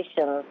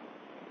degeneration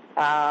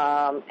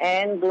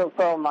and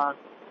glaucoma.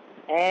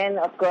 And,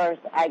 of course,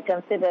 I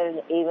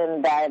consider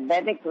even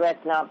diabetic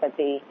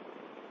retinopathy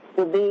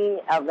to be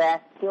a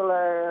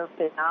vascular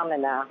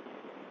phenomena,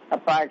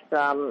 apart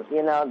from,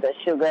 the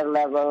sugar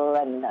level,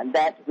 and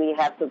that we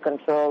have to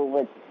control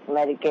with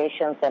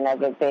medications and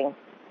everything.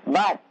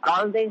 But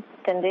all these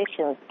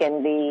conditions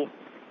can be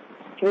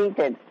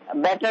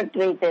better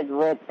treated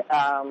with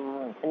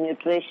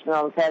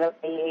nutritional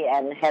therapy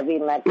and heavy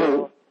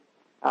metal.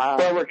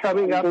 Well, we're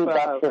coming up,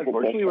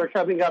 unfortunately, we're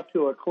coming up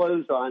to a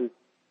close on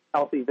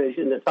Healthy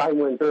Vision. The time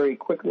went very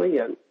quickly,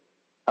 and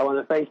I want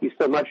to thank you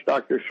so much,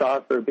 Dr.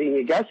 Shah, for being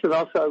a guest, and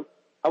also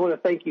I want to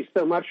thank you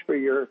so much for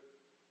your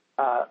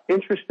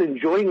interest in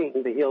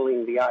joining the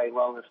Healing the Eye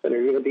Wellness Center.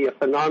 You're going to be a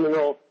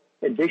phenomenal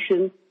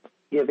addition,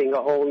 giving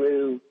a whole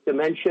new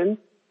dimension,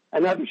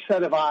 another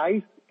set of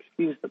eyes,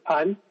 excuse the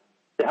pun,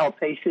 to help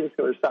patients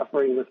who are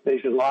suffering with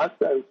vision loss.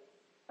 So,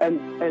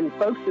 and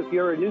folks, if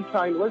you're a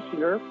new-time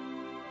listener,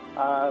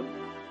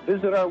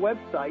 visit our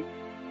website,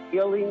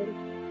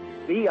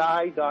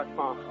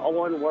 healingtheeye.com. All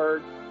one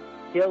word,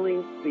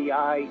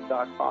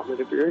 healingtheeye.com. And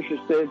if you're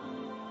interested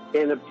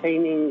in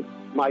obtaining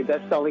my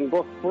best-selling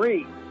book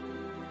free,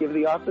 give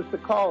the office a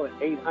call at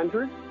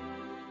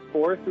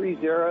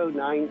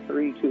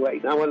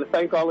 800-430-9328. And I want to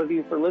thank all of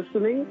you for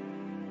listening.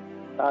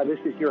 This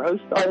is your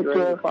host, Dr.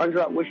 Edward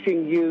Kondrot,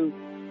 wishing you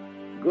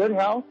good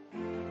health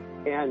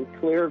and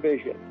clear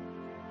vision.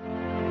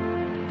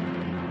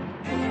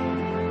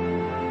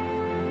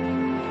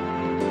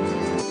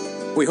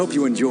 We hope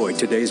you enjoyed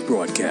today's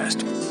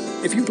broadcast.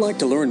 If you'd like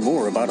to learn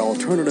more about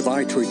alternative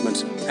eye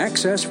treatments,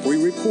 access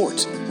free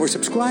reports, or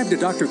subscribe to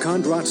Dr.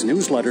 Kondrot's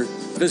newsletter,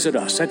 visit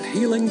us at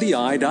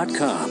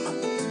healingtheeye.com.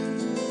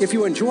 If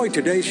you enjoyed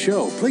today's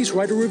show, please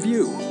write a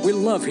review. We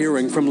love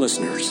hearing from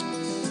listeners.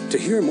 To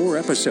hear more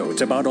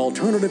episodes about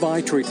alternative eye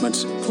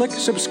treatments, click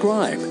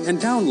subscribe and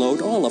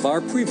download all of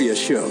our previous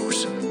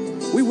shows.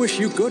 We wish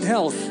you good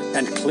health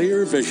and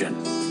clear vision.